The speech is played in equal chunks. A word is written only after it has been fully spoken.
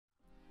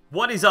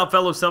What is up,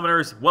 fellow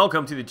summoners?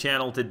 Welcome to the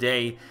channel.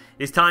 Today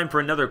it's time for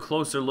another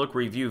closer look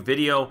review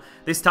video.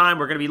 This time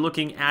we're going to be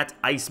looking at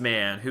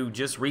Iceman, who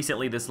just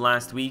recently this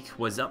last week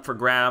was up for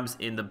grabs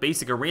in the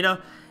basic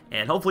arena,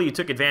 and hopefully you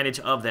took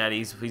advantage of that.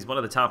 He's one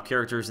of the top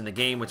characters in the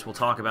game, which we'll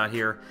talk about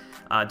here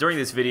during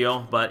this video.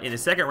 But in the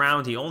second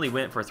round, he only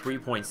went for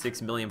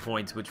 3.6 million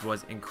points, which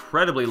was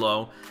incredibly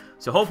low.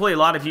 So hopefully a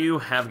lot of you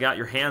have got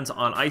your hands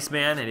on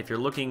Iceman, and if you're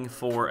looking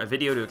for a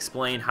video to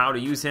explain how to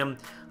use him,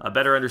 a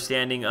better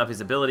understanding of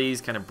his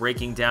abilities, kind of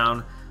breaking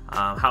down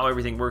how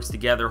everything works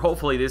together,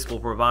 hopefully this will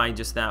provide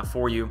just that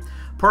for you.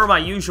 Per my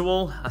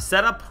usual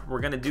setup, we're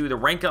going to do the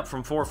rank up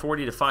from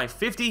 440 to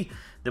 550,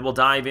 then we'll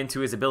dive into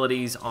his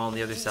abilities on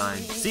the other side.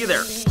 See you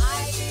there.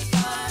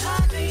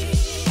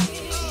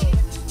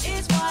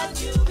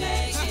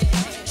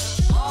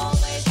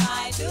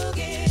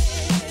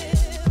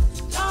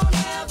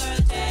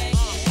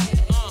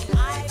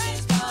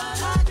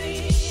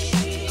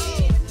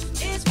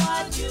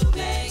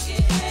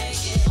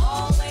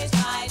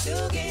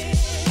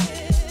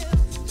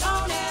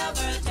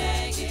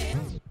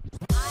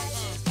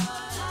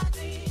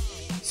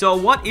 So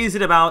what is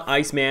it about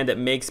Iceman that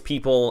makes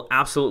people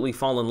absolutely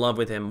fall in love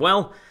with him?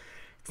 Well,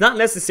 it's not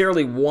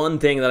necessarily one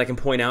thing that I can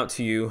point out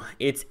to you.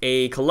 It's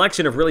a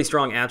collection of really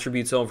strong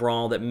attributes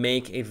overall that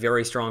make a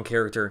very strong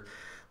character.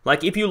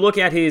 Like if you look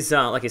at his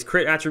his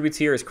crit attributes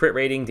here, his crit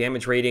rating,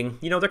 damage rating,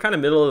 you know, they're kind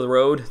of middle of the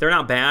road. They're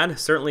not bad.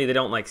 Certainly they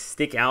don't like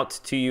stick out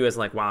to you as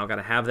like, wow, I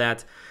gotta have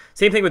that.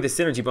 Same thing with the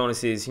synergy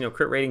bonuses. You know,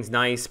 crit rating's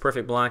nice,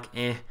 perfect block,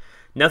 eh.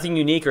 Nothing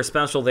unique or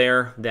special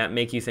there that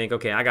make you think,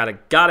 okay, I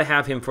gotta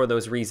have him for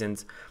those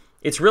reasons.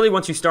 It's really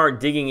once you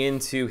start digging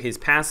into his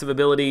passive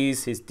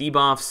abilities, his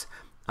debuffs,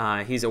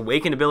 his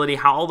awakened ability,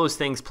 how all those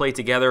things play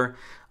together,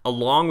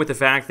 along with the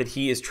fact that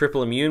he is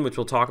triple immune, which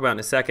we'll talk about in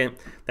a second.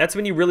 That's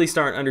when you really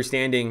start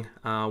understanding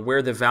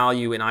where the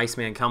value in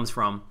Iceman comes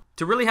from.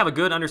 To really have a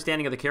good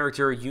understanding of the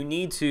character, you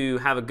need to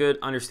have a good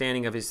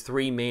understanding of his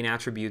three main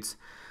attributes.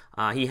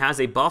 He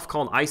has a buff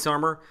called Ice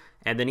Armor,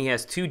 and then he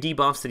has two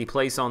debuffs that he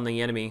places on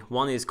the enemy.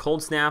 One is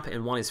Cold Snap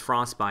and one is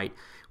Frostbite,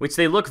 which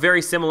they look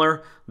very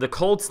similar. The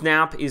Cold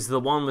Snap is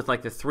the one with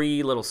like the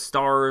three little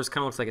stars,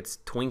 kind of looks like it's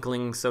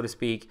twinkling, so to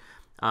speak.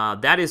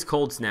 That is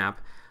Cold Snap.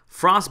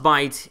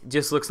 Frostbite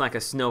just looks like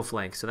a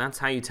snowflake, so that's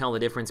how you tell the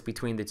difference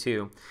between the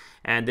two.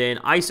 And then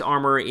Ice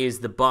Armor is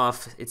the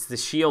buff. It's the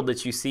shield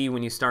that you see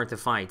when you start to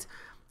fight.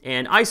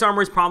 And Ice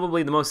Armor is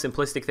probably the most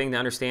simplistic thing to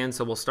understand,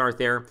 so we'll start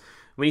there.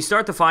 When you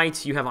start the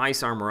fight, you have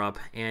Ice Armor up,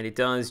 and it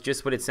does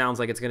just what it sounds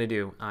like it's going to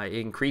do. It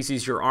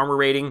increases your armor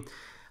rating,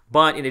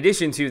 but in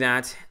addition to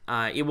that,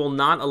 it will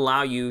not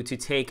allow you to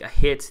take a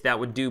hit that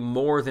would do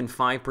more than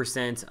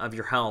 5% of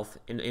your health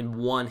in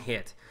one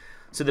hit.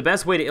 So the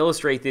best way to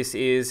illustrate this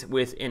is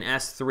with an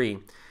S3.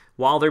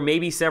 While there may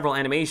be several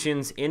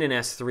animations in an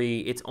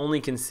S3, it's only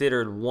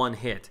considered one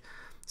hit.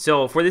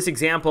 So for this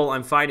example,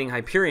 I'm fighting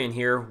Hyperion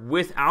here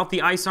without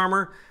the Ice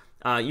Armor.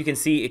 You can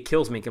see it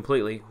kills me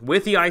completely.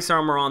 With the Ice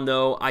Armor on,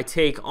 though, I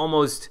take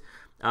almost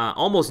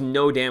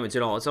no damage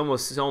at all. It's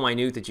almost so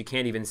minute that you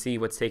can't even see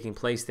what's taking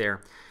place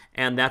there.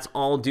 And that's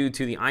all due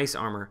to the Ice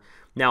Armor.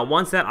 Now,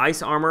 once that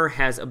Ice Armor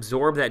has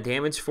absorbed that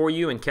damage for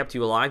you and kept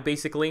you alive,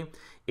 basically,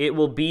 it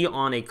will be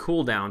on a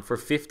cooldown for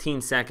 15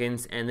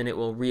 seconds, and then it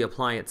will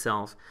reapply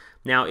itself.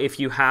 Now, if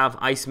you have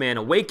Iceman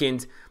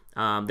awakened,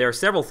 there are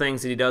several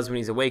things that he does when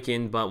he's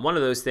awakened, but one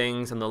of those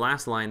things on the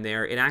last line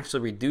there, it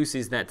actually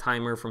reduces that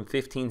timer from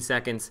 15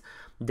 seconds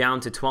down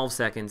to 12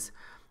 seconds.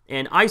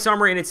 And Ice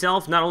Armor in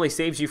itself not only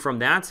saves you from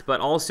that, but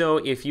also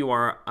if you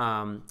are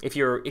if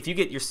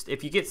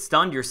you get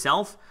stunned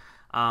yourself,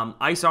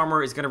 Ice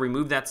Armor is going to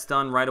remove that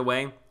stun right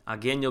away.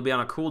 Again, you'll be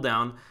on a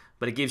cooldown,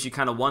 but it gives you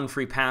kind of one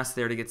free pass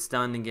there to get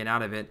stunned and get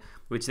out of it,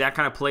 which that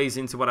kind of plays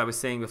into what I was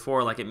saying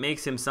before. Like, it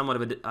makes him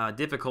somewhat of a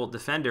difficult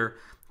defender,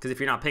 because if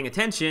you're not paying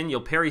attention,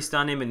 you'll parry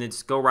stun him and then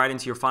just go right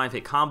into your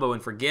 5-hit combo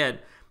and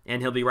forget,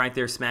 and he'll be right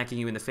there smacking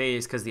you in the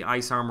face because the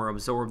Ice Armor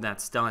absorbed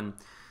that stun.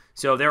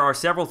 So there are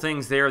several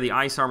things there the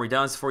Ice Armor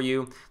does for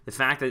you. The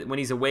fact that when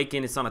he's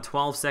awakened, it's on a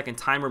 12-second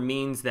timer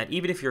means that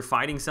even if you're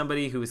fighting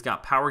somebody who's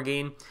got power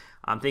gain,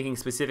 I'm thinking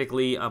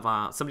specifically of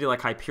somebody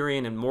like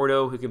Hyperion and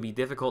Mordo, who can be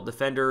difficult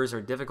defenders or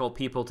difficult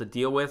people to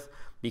deal with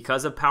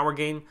because of power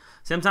gain.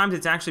 Sometimes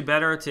it's actually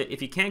better to,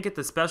 if you can't get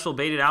the special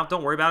baited out,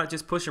 don't worry about it.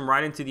 Just push them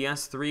right into the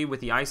S3 with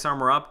the Ice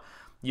Armor up.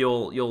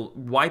 You'll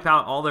wipe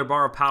out all their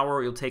bar of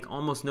power. You'll take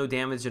almost no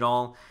damage at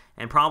all.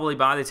 And probably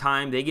by the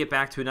time they get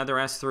back to another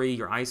S3,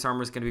 your Ice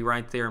Armor is going to be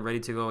right there and ready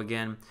to go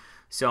again.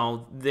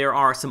 So there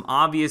are some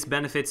obvious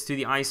benefits to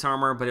the Ice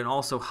Armor, but it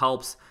also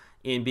helps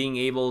in being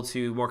able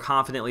to more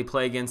confidently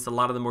play against a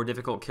lot of the more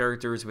difficult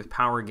characters with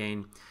power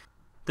gain.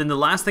 Then the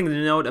last thing to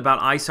note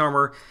about Ice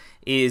Armor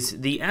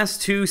is the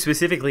S2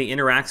 specifically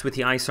interacts with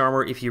the Ice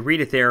Armor. If you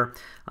read it there,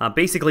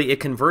 basically it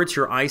converts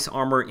your Ice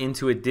Armor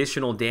into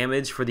additional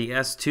damage for the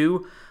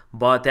S2,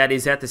 but that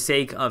is at the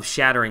sake of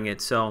shattering it.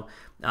 So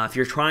if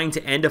you're trying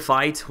to end a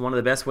fight, one of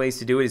the best ways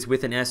to do it is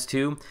with an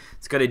S2.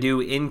 It's going to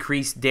do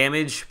increased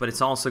damage, but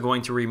it's also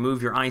going to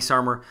remove your Ice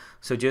Armor.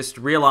 So just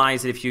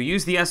realize that if you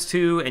use the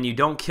S2 and you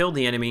don't kill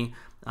the enemy,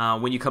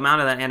 when you come out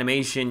of that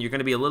animation, you're going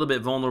to be a little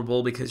bit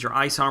vulnerable because your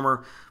ice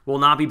armor will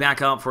not be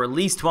back up for at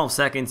least 12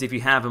 seconds if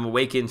you have him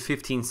awakened,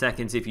 15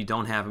 seconds if you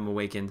don't have him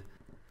awakened.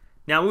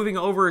 Now moving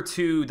over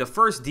to the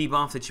first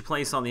debuff that you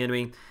place on the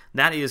enemy,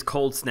 that is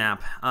Cold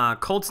Snap.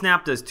 Cold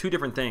Snap does two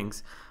different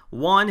things.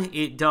 One,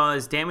 it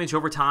does damage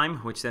over time,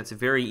 which that's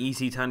very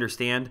easy to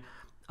understand.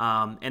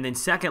 And then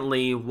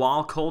secondly,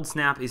 while Cold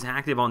Snap is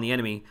active on the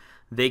enemy,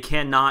 they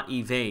cannot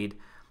evade.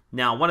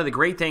 Now, one of the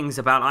great things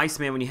about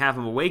Iceman when you have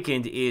him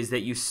awakened is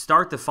that you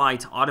start the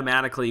fight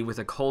automatically with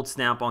a Cold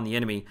Snap on the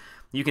enemy.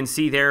 You can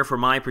see there for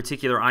my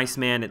particular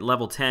Iceman at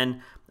level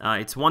 10,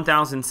 it's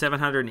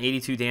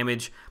 1,782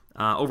 damage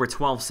over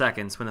 12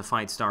 seconds when the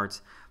fight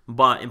starts.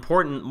 But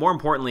more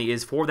importantly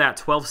is for that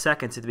 12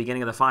 seconds at the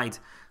beginning of the fight,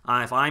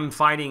 if I'm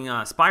fighting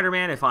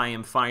Spider-Man, if I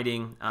am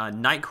fighting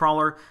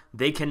Nightcrawler,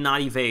 they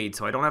cannot evade.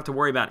 So I don't have to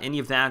worry about any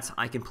of that.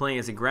 I can play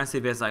as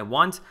aggressive as I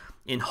want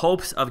in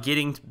hopes of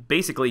getting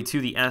basically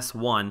to the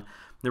S1.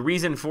 The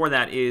reason for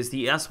that is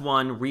the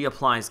S1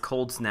 reapplies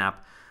Cold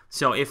Snap.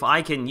 So if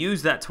I can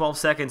use that 12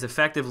 seconds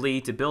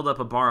effectively to build up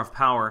a bar of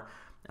power,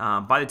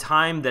 by the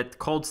time that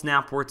Cold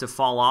Snap were to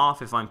fall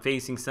off, if I'm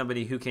facing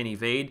somebody who can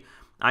evade,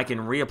 I can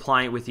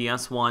reapply it with the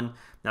S1,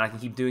 and I can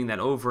keep doing that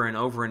over and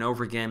over and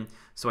over again,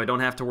 so I don't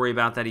have to worry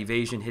about that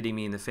evasion hitting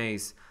me in the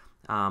face.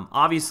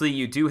 Obviously,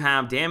 you do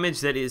have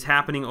damage that is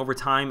happening over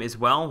time as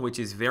well, which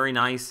is very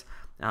nice.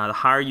 The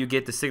higher you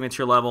get the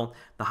signature level,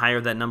 the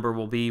higher that number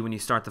will be when you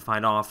start the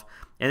fight off.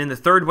 And then the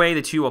third way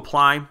that you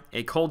apply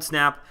a Cold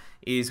Snap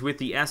is with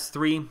the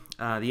S3.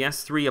 The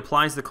S3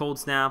 applies the Cold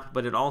Snap,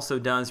 but it also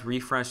does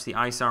refresh the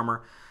ice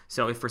armor.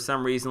 So if for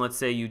some reason, let's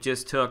say you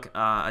just took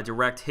a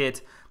direct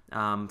hit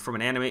from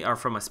an anime or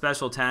from a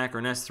special attack or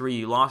an S3,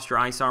 you lost your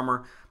ice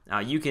armor,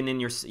 you can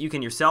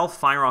yourself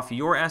fire off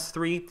your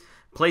S3,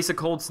 place a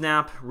Cold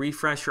Snap,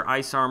 refresh your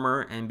ice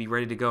armor, and be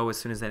ready to go as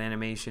soon as that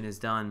animation is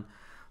done.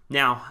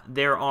 Now,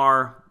 there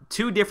are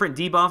two different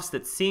debuffs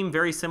that seem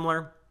very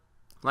similar.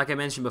 Like I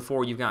mentioned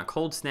before, you've got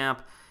Cold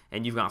Snap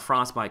and you've got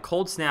Frostbite.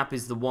 Cold Snap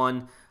is the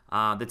one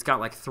that's got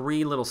like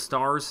 3 little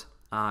stars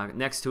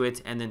next to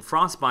it, and then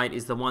Frostbite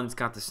is the one that's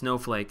got the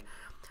snowflake.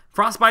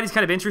 Frostbite is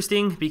kind of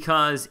interesting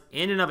because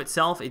in and of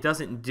itself, it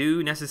doesn't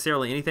do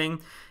necessarily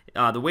anything.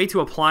 The way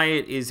to apply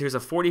it is there's a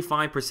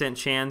 45%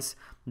 chance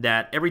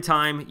that every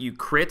time you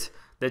crit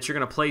that you're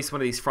going to place one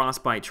of these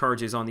Frostbite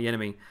charges on the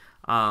enemy.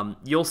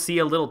 You'll see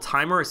a little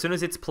timer. As soon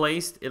as it's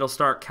placed, it'll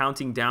start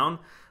counting down.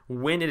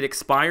 When it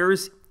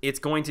expires, it's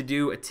going to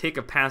do a tick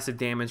of passive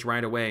damage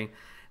right away.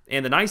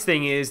 And the nice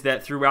thing is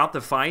that throughout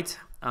the fight,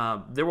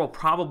 there will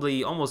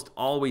probably almost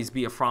always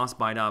be a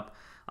Frostbite up.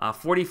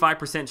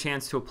 45%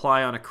 chance to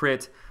apply on a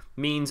crit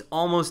means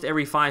almost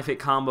every 5-hit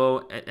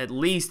combo, at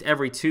least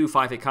every 2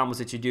 5-hit combos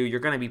that you do, you're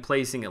going to be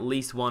placing at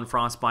least 1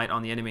 Frostbite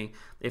on the enemy,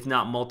 if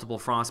not multiple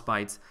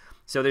Frostbites.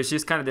 So there's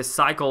just kind of this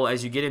cycle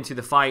as you get into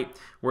the fight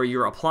where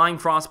you're applying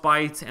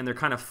Frostbites and they're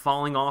kind of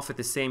falling off at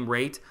the same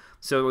rate.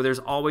 So there's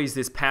always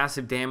this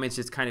passive damage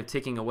that's kind of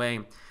ticking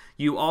away.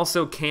 You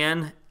also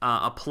can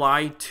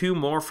apply 2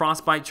 more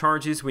Frostbite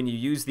charges when you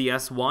use the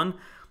S1.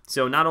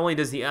 So not only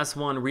does the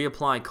S1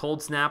 reapply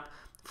Cold Snap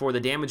for the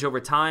damage over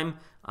time,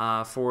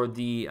 for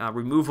the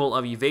removal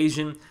of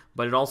evasion,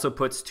 but it also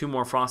puts 2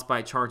 more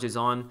Frostbite charges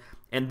on.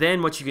 And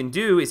then what you can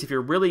do is if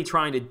you're really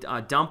trying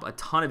to dump a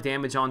ton of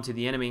damage onto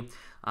the enemy,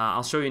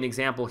 I'll show you an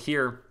example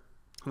here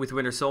with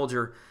Winter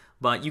Soldier,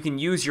 but you can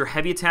use your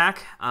heavy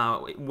attack.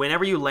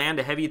 Whenever you land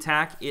a heavy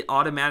attack, it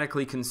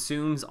automatically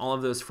consumes all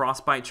of those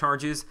Frostbite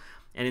charges,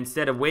 and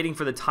instead of waiting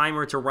for the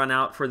timer to run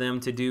out for them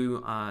to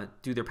do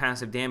their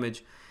passive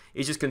damage,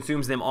 it just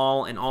consumes them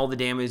all, and all the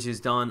damage is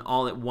done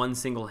all at one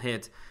single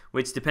hit,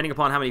 which depending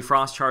upon how many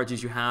frost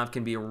charges you have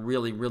can be a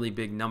really, really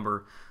big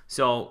number.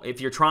 So if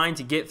you're trying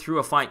to get through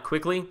a fight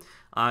quickly,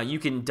 you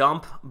can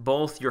dump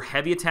both your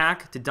heavy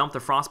attack to dump the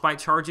Frostbite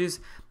charges,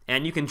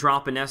 and you can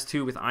drop an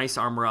S2 with ice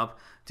armor up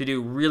to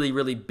do really,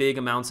 really big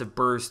amounts of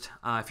burst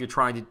if you're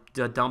trying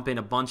to dump in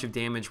a bunch of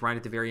damage right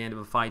at the very end of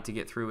a fight to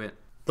get through it.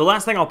 The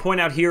last thing I'll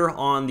point out here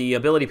on the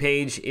ability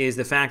page is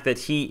the fact that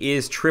he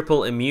is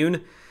triple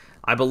immune.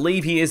 I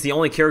believe he is the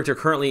only character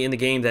currently in the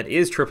game that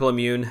is triple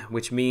immune,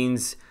 which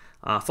means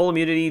full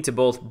immunity to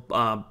both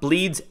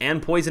bleeds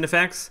and poison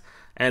effects,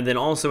 and then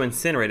also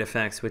incinerate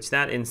effects, which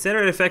that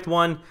incinerate effect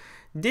one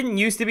didn't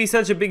used to be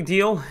such a big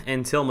deal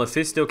until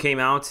Mephisto came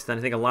out. Then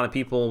I think a lot of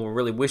people were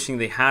really wishing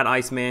they had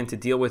Iceman to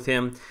deal with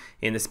him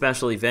in the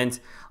special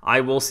event.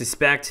 I will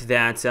suspect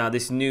that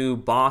this new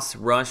boss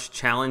rush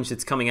challenge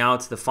that's coming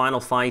out, the final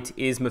fight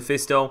is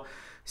Mephisto.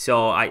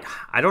 So I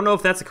don't know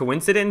if that's a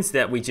coincidence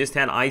that we just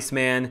had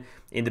Iceman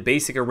in the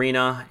basic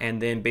arena,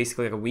 and then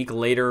basically like a week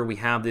later we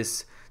have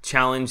this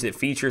challenge that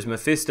features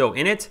Mephisto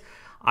in it.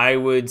 I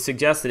would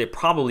suggest that it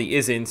probably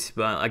isn't,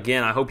 but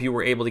again, I hope you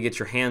were able to get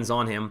your hands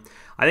on him.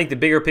 I think the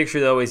bigger picture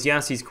though is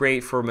yes, he's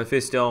great for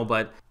Mephisto,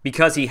 but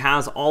because he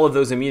has all of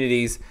those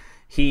immunities,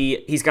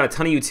 he's got a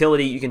ton of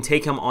utility. You can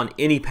take him on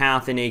any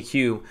path in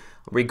AQ,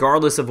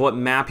 regardless of what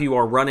map you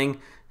are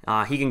running.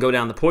 He can go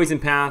down the poison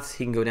paths,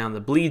 he can go down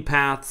the bleed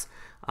paths.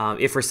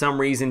 If for some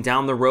reason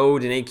down the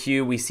road in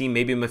AQ we see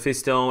maybe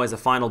Mephisto as a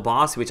final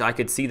boss, which I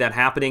could see that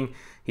happening,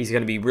 he's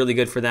going to be really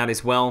good for that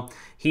as well.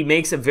 He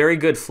makes a very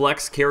good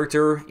flex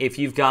character if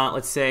you've got,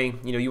 let's say,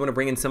 you want to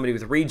bring in somebody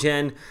with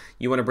regen,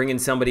 you want to bring in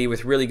somebody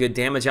with really good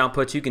damage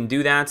output, you can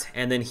do that,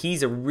 and then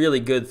he's a really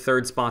good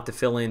third spot to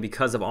fill in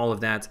because of all of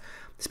that.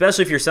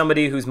 Especially if you're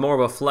somebody who's more of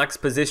a flex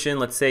position.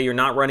 Let's say you're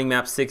not running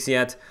map 6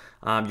 yet,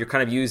 you're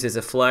kind of used as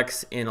a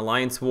flex in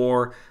Alliance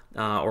War,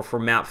 or for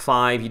map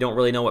 5, you don't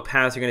really know what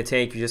path you're going to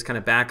take. You just kind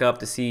of back up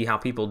to see how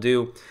people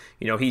do.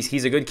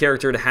 He's a good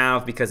character to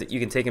have because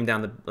you can take him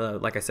down the,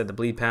 like I said, the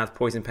bleed path,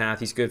 poison path.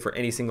 He's good for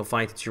any single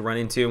fight that you run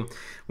into.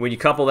 When you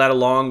couple that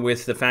along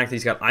with the fact that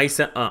he's got ice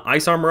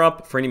armor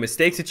up for any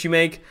mistakes that you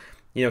make,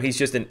 he's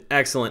just an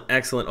excellent,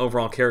 excellent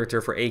overall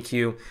character for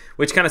AQ,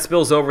 which kind of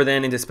spills over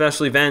then into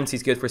special events.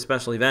 He's good for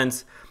special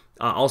events.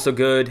 Also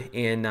good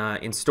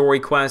in story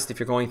quest if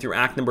you're going through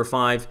act number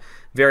 5.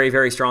 Very,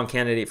 very strong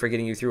candidate for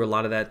getting you through a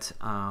lot of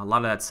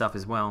that stuff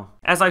as well.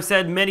 As I've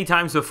said many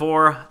times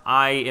before,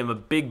 I am a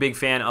big, big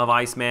fan of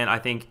Iceman. I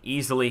think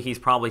easily he's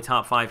probably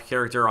top 5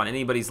 character on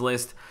anybody's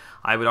list.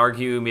 I would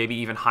argue maybe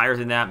even higher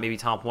than that, maybe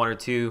top 1 or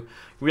 2.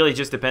 Really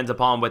just depends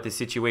upon what the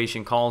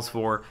situation calls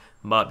for.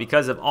 But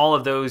because of all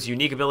of those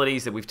unique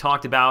abilities that we've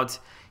talked about,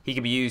 he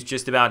can be used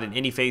just about in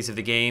any phase of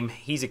the game.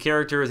 He's a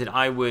character that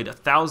I would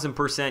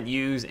 1000%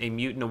 use a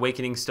Mutant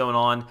Awakening Stone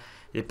on.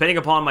 Depending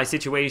upon my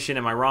situation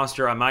and my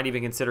roster, I might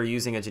even consider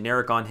using a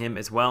generic on him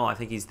as well. I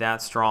think he's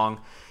that strong.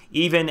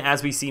 Even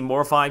as we see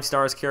more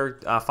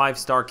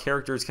 5-star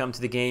characters come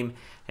to the game,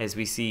 as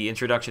we see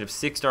introduction of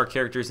 6-star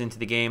characters into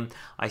the game,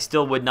 I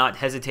still would not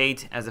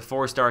hesitate as a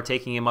 4-star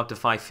taking him up to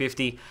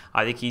 550.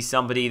 I think he's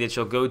somebody that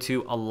you'll go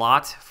to a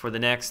lot for the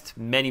next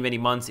many, many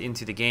months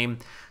into the game.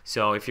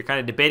 So if you're kind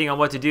of debating on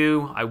what to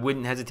do, I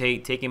wouldn't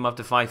hesitate taking him up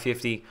to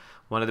 550.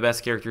 One of the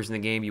best characters in the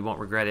game. You won't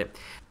regret it.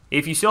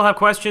 If you still have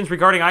questions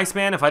regarding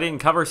Iceman, if I didn't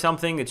cover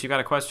something that you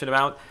got a question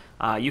about,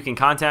 you can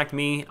contact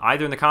me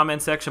either in the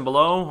comment section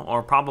below,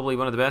 or probably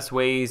one of the best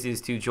ways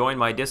is to join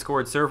my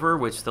Discord server,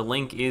 which the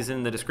link is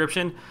in the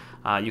description.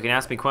 You can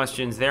ask me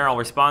questions there, I'll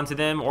respond to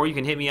them, or you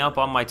can hit me up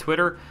on my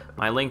Twitter.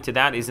 My link to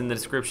that is in the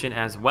description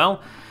as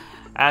well.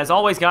 As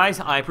always, guys,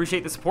 I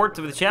appreciate the support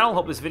of the channel.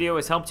 Hope this video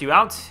has helped you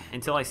out.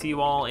 Until I see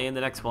you all in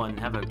the next one,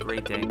 have a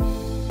great day.